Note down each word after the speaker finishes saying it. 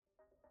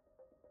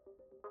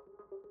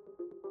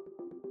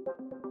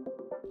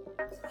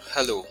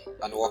Hello,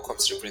 and welcome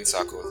to the Green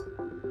Circle,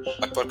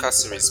 a podcast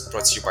series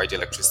brought to you by the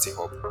Electricity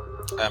Hub.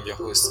 I am your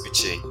host,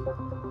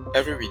 Uche.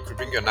 Every week, we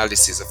bring you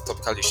analysis of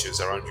topical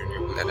issues around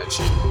renewable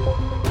energy.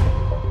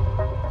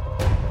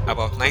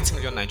 About 90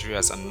 million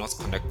Nigerians are not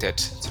connected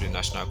to the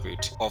national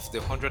grid. Of the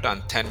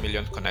 110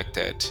 million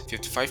connected,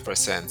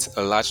 55%,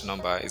 a large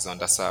number, is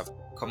underserved.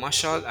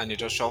 Commercial and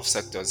industrial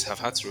sectors have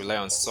had to rely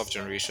on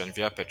self-generation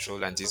via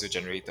petrol and diesel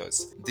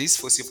generators. These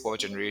fossil fuel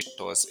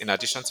generators, in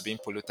addition to being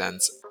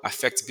pollutants,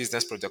 affect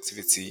business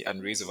productivity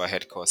and raise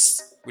overhead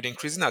costs. With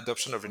increasing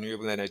adoption of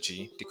renewable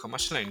energy, the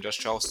commercial and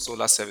industrial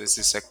solar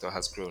services sector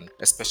has grown,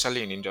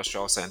 especially in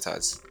industrial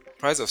centers.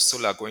 Price of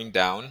solar going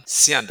down,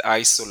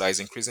 C&I solar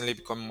is increasingly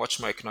becoming much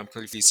more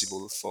economically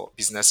feasible for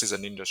businesses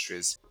and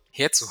industries.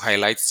 Here to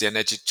highlight the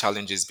energy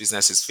challenges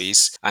businesses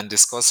face and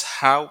discuss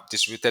how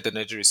distributed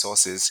energy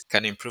resources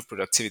can improve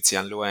productivity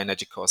and lower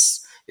energy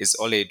costs is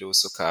Olaedo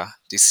Osoka,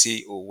 the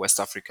CEO West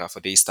Africa for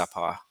Daystar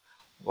Power.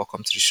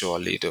 Welcome to the show,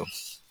 Olaedo.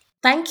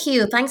 Thank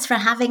you. Thanks for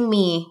having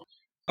me.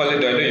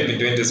 Olaedo, I know you've been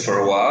doing this for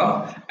a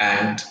while,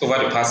 and over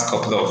the past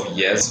couple of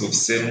years, we've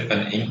seen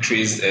an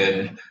increase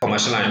in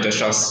commercial and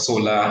industrial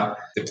solar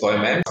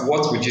deployment.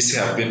 What would you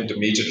say have been the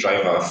major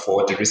driver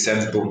for the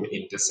recent boom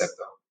in this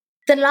sector?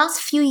 The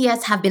last few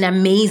years have been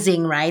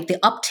amazing, right? The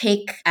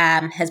uptake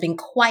has been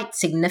quite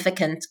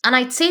significant. And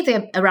I'd say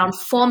there are around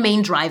four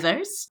main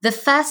drivers. The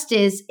first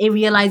is a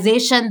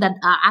realization that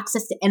our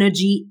access to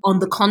energy on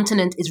the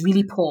continent is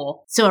really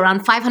poor. So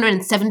around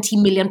 570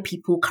 million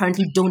people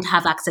currently don't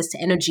have access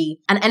to energy.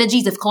 And energy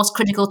is, of course,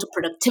 critical to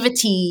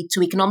productivity,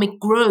 to economic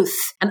growth,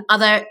 and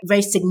other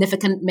very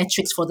significant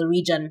metrics for the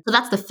region. So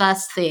that's the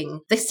first thing.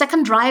 The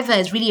second driver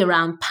is really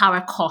around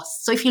power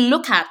costs. So if you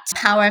look at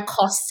power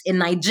costs in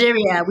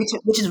Nigeria,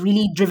 which is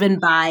really driven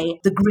by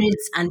the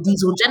grids and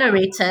diesel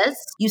generators,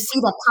 you see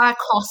that power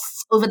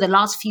costs over the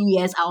last few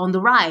years are on the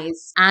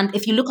rise. And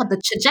if you look at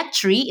the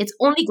trajectory, it's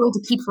only going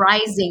to keep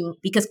rising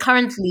because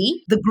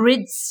currently the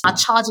grids are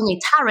charging a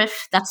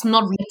tariff that's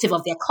not reflective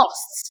of their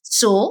costs.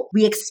 So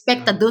we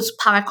expect that those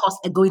power costs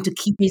are going to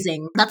keep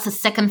rising. That's the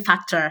second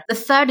factor. The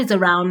third is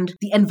around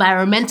the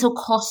environmental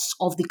costs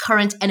of the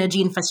current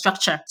energy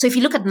infrastructure. So if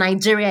you look at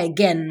Nigeria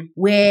again,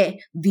 where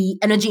the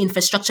energy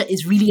infrastructure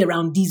is really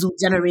around diesel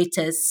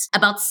generators,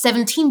 about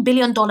 $17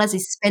 billion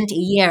is spent a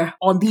year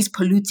on these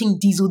polluting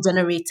diesel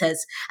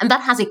generators. And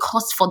that has a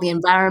cost for the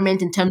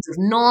environment in terms of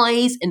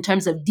noise, in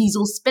terms of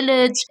diesel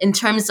spillage, in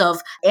terms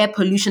of air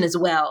pollution as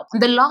well.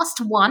 And the last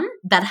one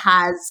that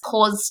has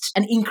caused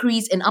an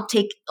increase in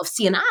uptake of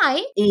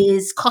CNI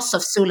is costs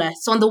of solar.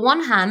 So on the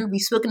one hand,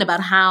 we've spoken about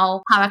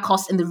how power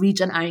costs in the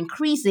region are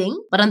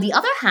increasing, but on the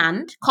other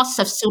hand, costs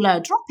of solar are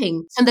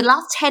dropping. So in the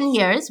last 10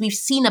 years, we've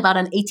seen about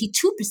an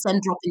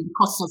 82% drop in the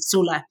cost of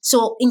solar.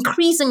 So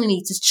increasingly,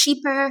 it is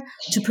cheaper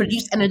to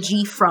produce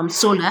energy from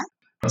solar.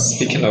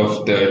 Speaking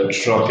of the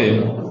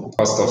dropping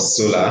cost of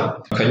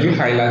solar, can you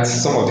highlight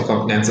some of the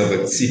components of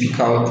a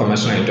typical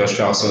commercial and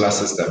industrial solar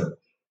system?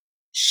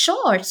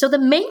 Sure. So the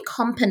main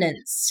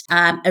components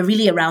are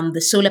really around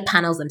the solar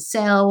panels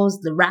themselves,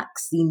 the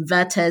racks, the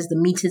inverters, the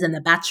meters, and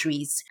the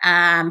batteries.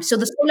 So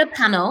the solar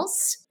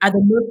panels are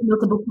the most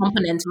notable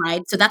component,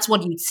 right? So that's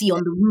what you'd see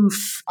on the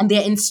roof, and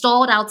they're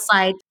installed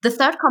outside. The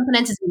third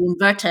component is the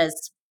inverters.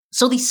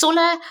 So the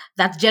solar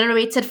that's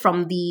generated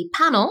from the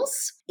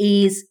panels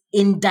is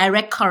in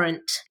direct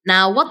current.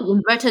 Now, what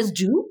the inverters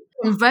do,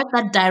 convert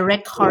that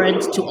direct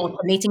current to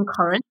alternating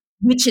current,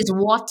 which is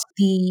what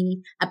the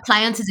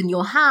appliances in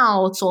your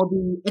house or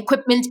the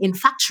equipment in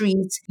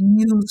factories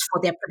use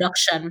for their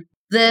production.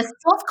 The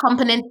fourth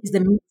component is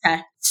the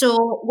meter.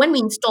 So when we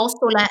install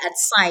solar at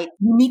site,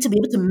 we need to be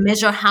able to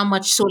measure how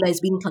much solar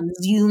is being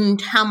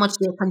consumed, how much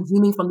they're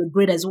consuming from the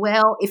grid as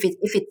well, if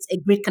it's a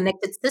grid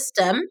connected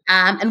system.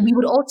 And we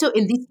would also,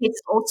 in this case,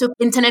 also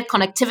internet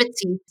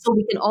connectivity. So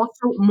we can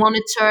also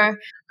monitor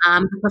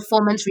the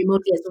performance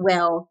remotely as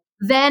well.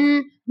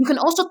 Then you can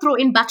also throw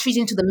in batteries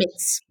into the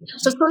mix.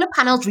 So solar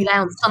panels rely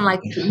on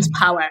sunlight to produce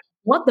power.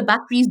 What the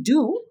batteries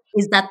do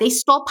is that they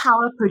store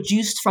power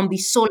produced from the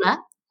solar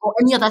or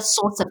any other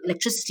source of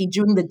electricity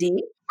during the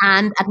day.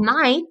 And at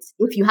night,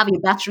 if you have a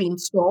battery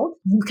installed,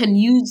 you can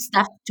use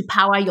that to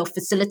power your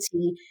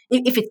facility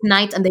if it's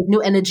night and there's no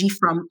energy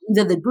from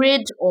either the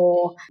grid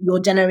or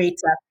your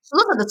generator. So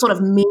those are the sort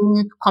of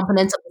main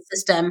components of the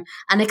system.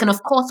 And it can,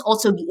 of course,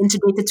 also be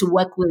integrated to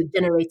work with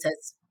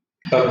generators.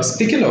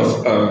 Speaking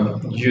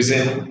of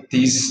using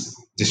these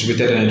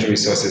distributed energy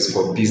resources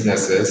for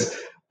businesses,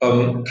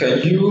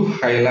 can you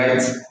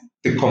highlight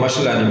the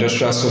commercial and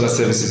industrial solar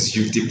services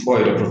you've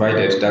deployed or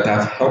provided that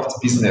have helped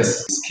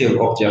business scale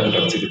up their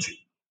productivity?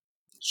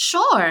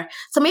 Sure.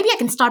 So maybe I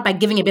can start by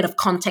giving a bit of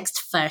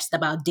context first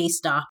about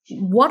Daystar.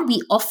 What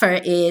we offer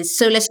is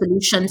solar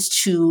solutions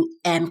to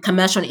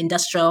commercial and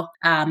industrial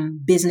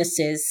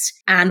businesses.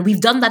 And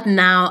we've done that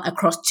now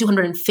across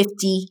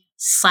 250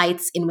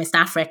 sites in West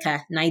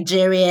Africa,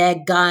 Nigeria,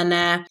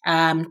 Ghana,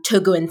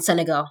 Togo, and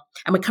Senegal.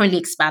 And we're currently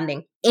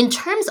expanding. In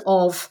terms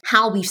of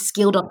how we've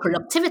scaled up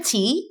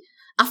productivity,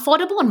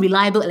 affordable and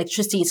reliable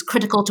electricity is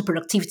critical to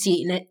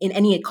productivity in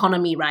any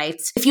economy, right?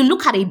 If you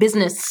look at a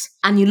business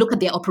and you look at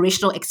their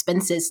operational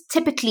expenses,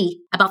 typically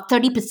about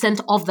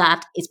 30% of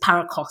that is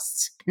power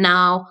costs.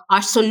 Now,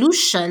 our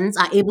solutions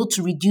are able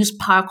to reduce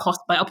power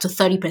costs by up to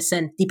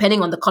 30%,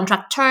 depending on the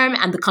contract term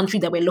and the country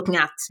that we're looking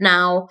at.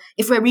 Now,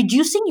 if we're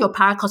reducing your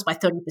power cost by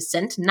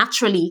 30%,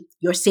 naturally,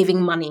 you're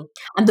saving money.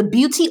 And the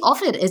beauty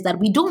of it is that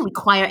we don't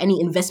require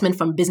any investment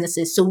from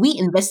businesses. So we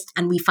invest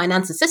and we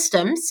finance the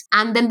systems.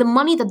 And then the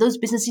money that those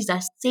businesses are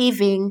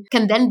saving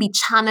can then be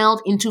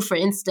channeled into, for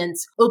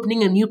instance,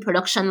 opening a new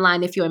production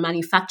line if you're a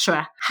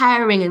manufacturer,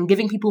 hiring and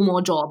giving people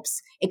more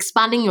jobs,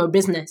 expanding your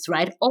business,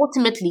 right?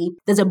 Ultimately,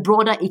 there's a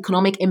broader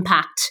economic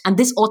impact. And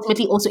this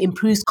ultimately also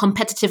improves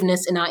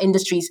competitiveness in our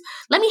industries.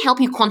 Let me help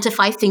you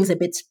quantify things a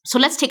bit. So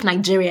let's take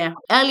Nigeria.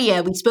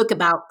 Earlier, we spoke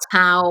about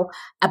how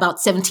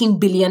about 17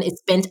 billion is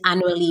spent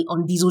annually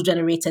on diesel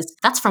generators.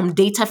 That's from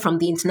data from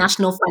the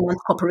International Finance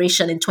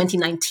Corporation in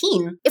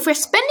 2019. If we're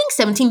spending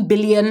 $17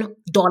 billion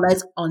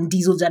on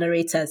diesel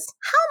generators,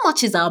 how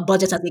much is our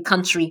budget as a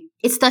country?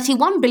 It's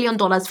 $31 billion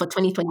for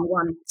 2021.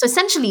 So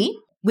essentially,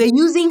 we're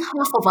using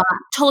half of our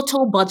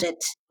total budget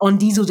on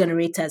diesel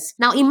generators.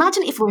 Now,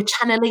 imagine if we're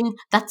channeling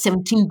that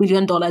 $17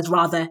 billion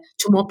rather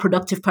to more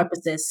productive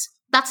purposes.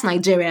 That's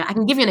Nigeria. I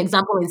can give you an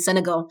example in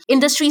Senegal.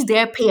 Industries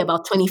there pay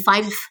about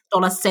 25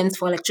 cents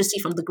for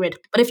electricity from the grid.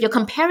 But if you're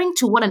comparing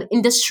to what an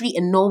industry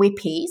in Norway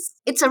pays,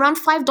 it's around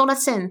 $5.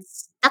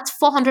 That's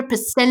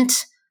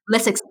 400%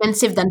 less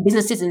expensive than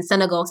businesses in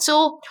Senegal.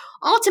 So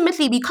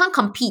ultimately, we can't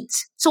compete.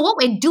 So what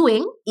we're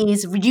doing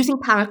is reducing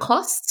power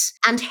costs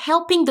and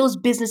helping those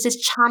businesses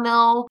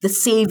channel the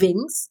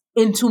savings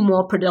into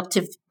more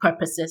productive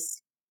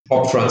purposes.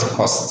 Upfront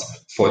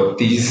costs for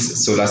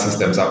these solar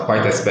systems are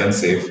quite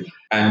expensive,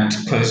 and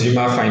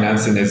consumer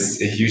financing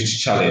is a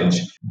huge challenge.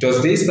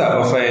 Does Daystar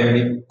offer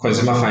any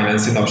consumer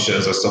financing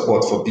options or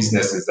support for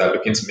businesses that are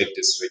looking to make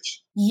this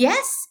switch?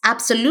 Yes,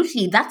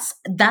 absolutely. That's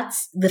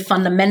the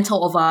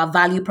fundamental of our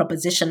value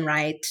proposition,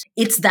 right?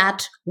 It's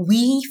that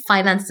we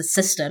finance the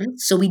system,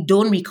 so we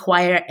don't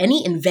require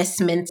any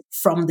investment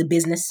from the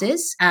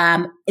businesses.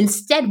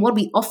 Instead, what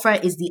we offer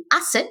is the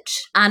asset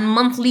and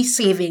monthly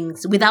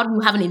savings without you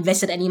having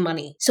invested any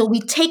money. So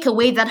we take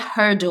away that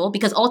hurdle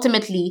because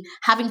ultimately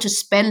having to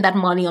spend that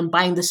money on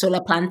buying the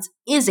solar plants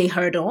is a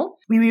hurdle.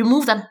 We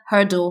remove that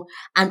hurdle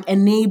and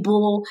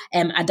enable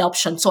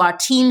adoption. So our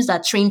teams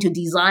are trained to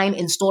design,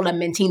 install,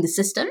 and maintain the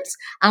systems,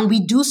 and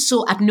we do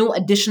so at no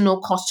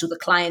additional cost to the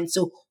client.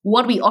 So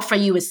what we offer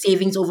you is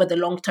savings over the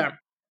long term.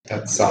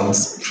 That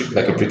sounds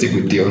like a pretty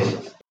good deal.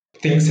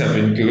 Things have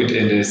been good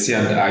in the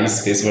C&I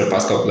space for the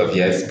past couple of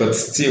years, but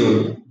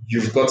still,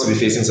 you've got to be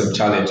facing some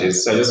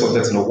challenges. So I just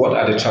wanted to know, what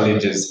are the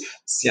challenges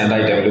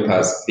C&I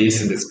developers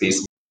face in the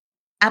space?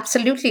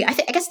 Absolutely. I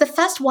guess the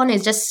first one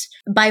is just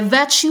by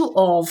virtue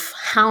of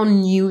how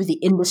new the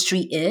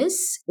industry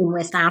is in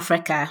West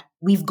Africa,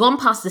 we've gone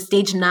past the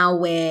stage now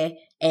where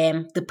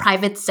the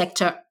private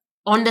sector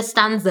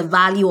understands the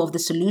value of the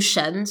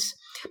solutions,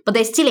 but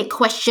there's still a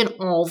question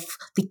of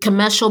the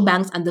commercial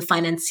banks and the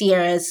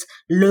financiers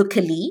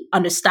locally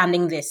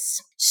understanding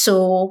this.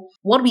 So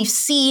what we've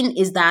seen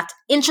is that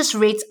interest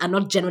rates are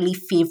not generally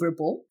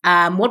favorable.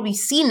 What we've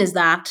seen is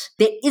that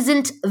there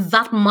isn't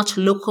that much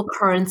local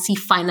currency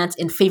finance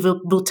in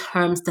favorable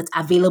terms that's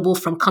available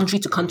from country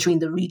to country in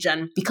the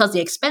region. Because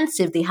they're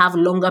expensive, they have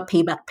longer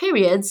payback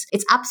periods.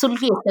 It's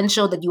absolutely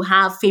essential that you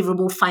have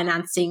favorable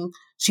financing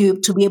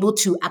to be able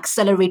to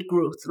accelerate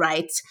growth,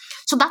 right?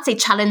 So that's a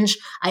challenge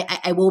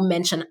I will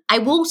mention. I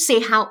will say,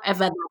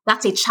 however,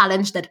 that's a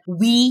challenge that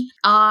we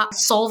are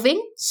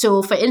solving.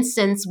 So for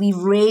instance, we've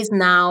raised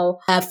now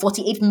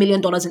 $48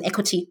 million in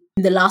equity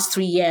in the last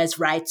 3 years,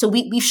 right? So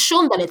we've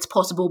shown that it's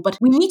possible, but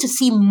we need to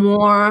see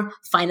more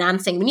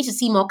financing. We need to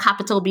see more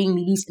capital being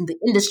released in the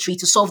industry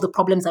to solve the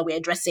problems that we're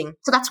addressing.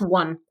 So that's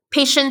one.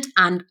 Patient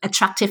and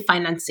attractive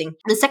financing.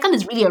 The second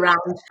is really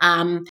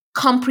around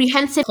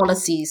comprehensive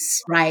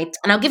policies, right?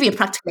 And I'll give you a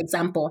practical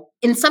example.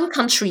 In some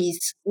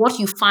countries, what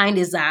you find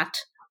is that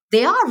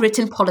there are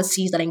written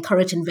policies that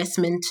encourage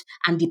investment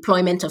and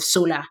deployment of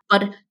solar.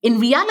 But in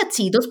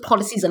reality, those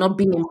policies are not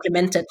being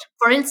implemented.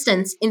 For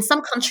instance, in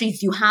some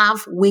countries, you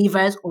have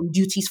waivers on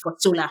duties for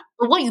solar.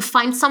 But what you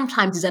find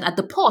sometimes is that at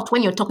the port,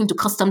 when you're talking to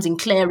customs and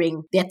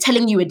clearing, they're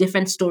telling you a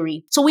different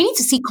story. So we need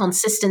to see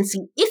consistency.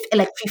 If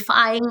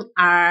electrifying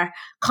our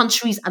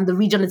countries and the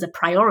region is a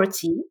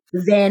priority,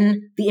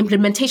 then the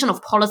implementation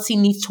of policy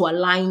needs to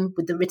align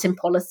with the written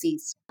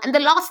policies. And the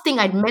last thing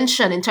I'd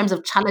mention in terms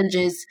of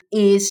challenges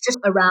is just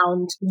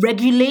around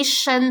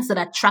regulations that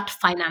attract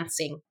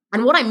financing.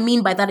 And what I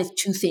mean by that is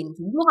two things.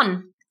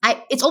 One,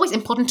 it's always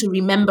important to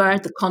remember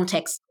the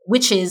context,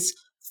 which is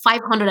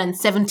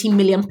 570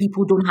 million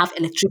people don't have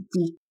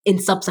electricity in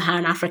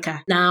sub-Saharan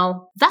Africa.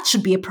 Now, that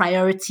should be a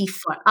priority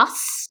for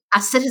us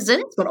as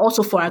citizens, but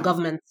also for our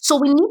government. So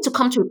we need to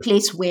come to a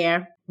place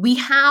where we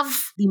have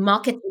the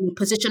market in a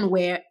position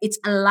where it's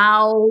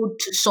allowed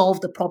to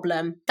solve the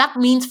problem. That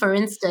means, for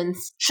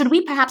instance, should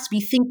we perhaps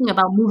be thinking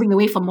about moving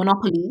away from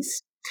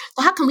monopolies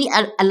So how can we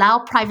allow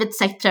private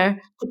sector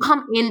to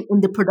come in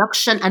the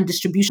production and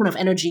distribution of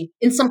energy?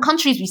 In some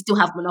countries, we still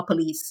have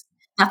monopolies.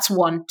 That's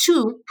one.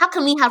 Two, how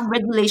can we have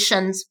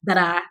regulations that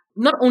are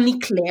not only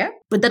clear,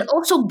 but that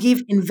also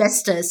give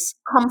investors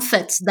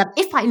comfort that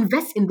if I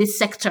invest in this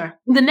sector,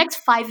 in the next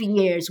 5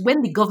 years,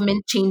 when the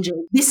government changes,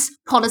 this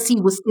policy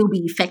will still be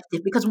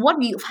effective? Because what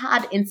we've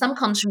had in some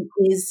countries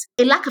is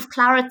a lack of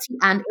clarity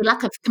and a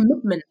lack of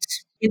commitment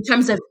in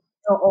terms of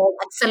or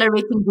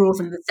accelerating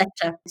growth in the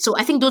sector. So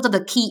I think those are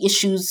the key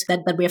issues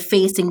that we're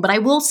facing. But I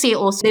will say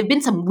also, there have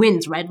been some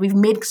wins, right? We've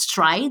made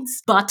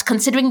strides, but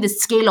considering the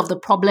scale of the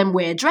problem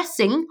we're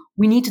addressing,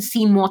 we need to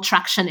see more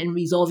traction in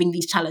resolving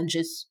these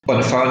challenges. On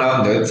a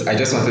final note, I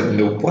just wanted to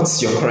know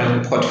what's your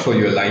current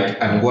portfolio like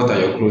and what are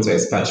your growth or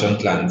expansion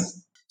plans?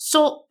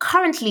 So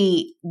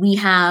currently, we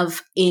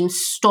have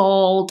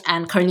installed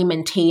and currently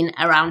maintain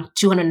around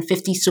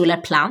 250 solar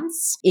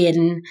plants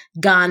in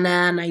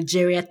Ghana,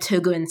 Nigeria,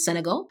 Togo, and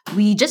Senegal.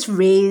 We just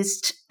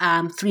raised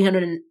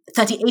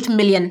 338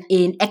 million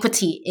in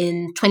equity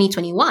in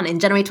 2021, in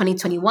January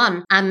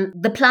 2021. And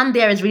the plan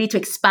there is really to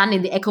expand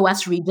in the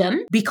ECOWAS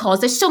region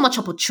because there's so much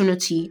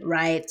opportunity,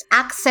 right?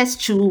 Access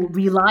to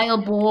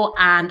reliable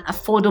and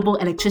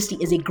affordable electricity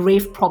is a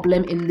grave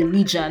problem in the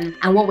region.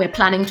 And what we're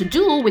planning to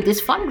do with this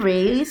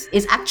fundraise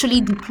is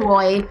actually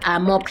deploy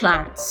more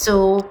plants.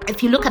 So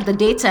if you look at the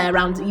data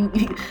around,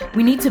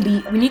 we need to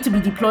be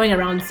deploying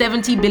around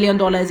 $70 billion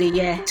a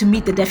year to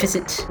meet the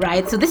deficit,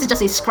 right? So this is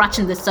just a scratch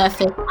in the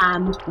surface,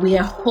 and we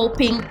are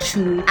hoping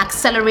to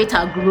accelerate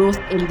our growth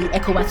in the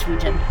ECOWAS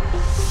region.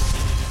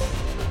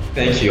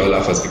 Thank you,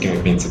 Ola, for speaking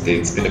with me today.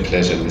 It's been a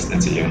pleasure listening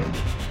to you.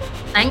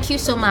 Thank you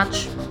so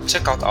much.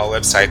 Check out our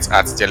website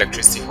at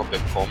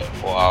theelectricityhub.com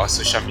or our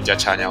social media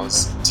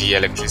channels, The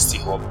Electricity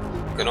Hub.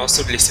 You can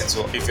also listen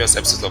to previous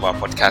episodes of our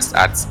podcast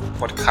at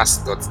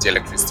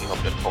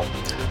podcast.theelectricityhub.com.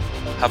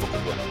 Have a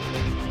good one.